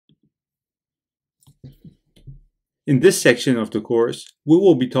In this section of the course, we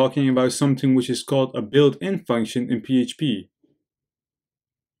will be talking about something which is called a built-in function in PHP.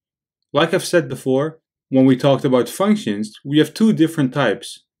 Like I've said before, when we talked about functions, we have two different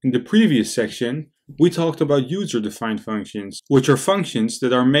types. In the previous section, we talked about user-defined functions, which are functions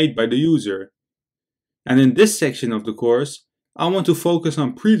that are made by the user. And in this section of the course, I want to focus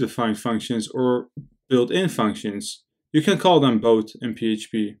on predefined functions or built-in functions. You can call them both in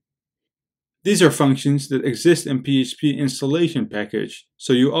PHP. These are functions that exist in PHP installation package,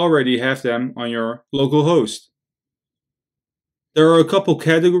 so you already have them on your local host. There are a couple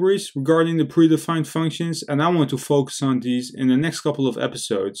categories regarding the predefined functions, and I want to focus on these in the next couple of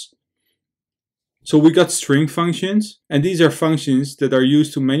episodes. So we got string functions, and these are functions that are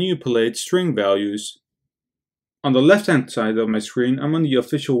used to manipulate string values. On the left-hand side of my screen, I'm on the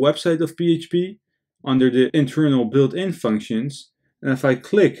official website of PHP under the internal built-in functions, and if I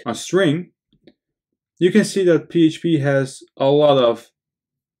click on string, you can see that PHP has a lot of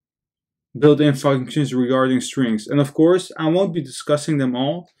built-in functions regarding strings. And of course, I won't be discussing them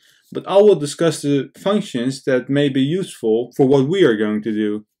all, but I will discuss the functions that may be useful for what we are going to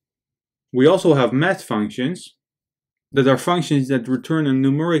do. We also have math functions that are functions that return a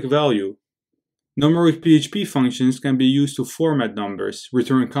numeric value. Numeric PHP functions can be used to format numbers,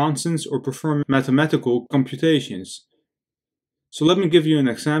 return constants, or perform mathematical computations. So let me give you an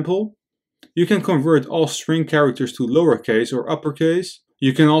example. You can convert all string characters to lowercase or uppercase.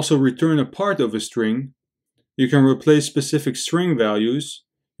 You can also return a part of a string. You can replace specific string values.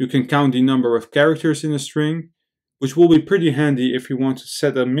 You can count the number of characters in a string, which will be pretty handy if you want to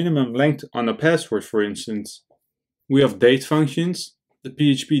set a minimum length on a password, for instance. We have date functions. The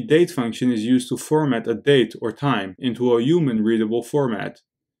PHP date function is used to format a date or time into a human-readable format.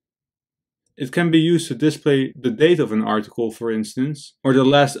 It can be used to display the date of an article, for instance, or the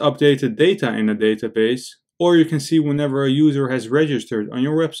last updated data in a database, or you can see whenever a user has registered on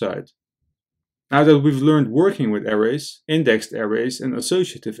your website. Now that we've learned working with arrays, indexed arrays, and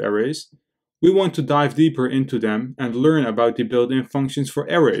associative arrays, we want to dive deeper into them and learn about the built-in functions for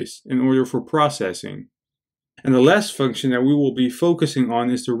arrays in order for processing. And the last function that we will be focusing on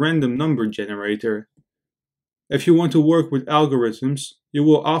is the random number generator. If you want to work with algorithms, you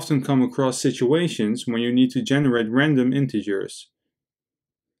will often come across situations when you need to generate random integers.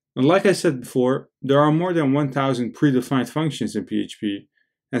 And like I said before, there are more than 1000 predefined functions in PHP,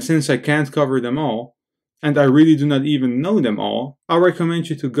 and since I can't cover them all, and I really do not even know them all, I recommend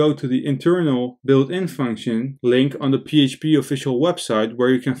you to go to the internal built-in function link on the PHP official website where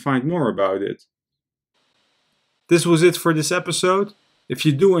you can find more about it. This was it for this episode. If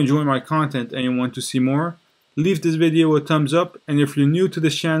you do enjoy my content and you want to see more, leave this video a thumbs up, and if you're new to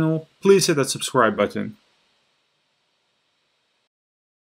this channel, please hit that subscribe button.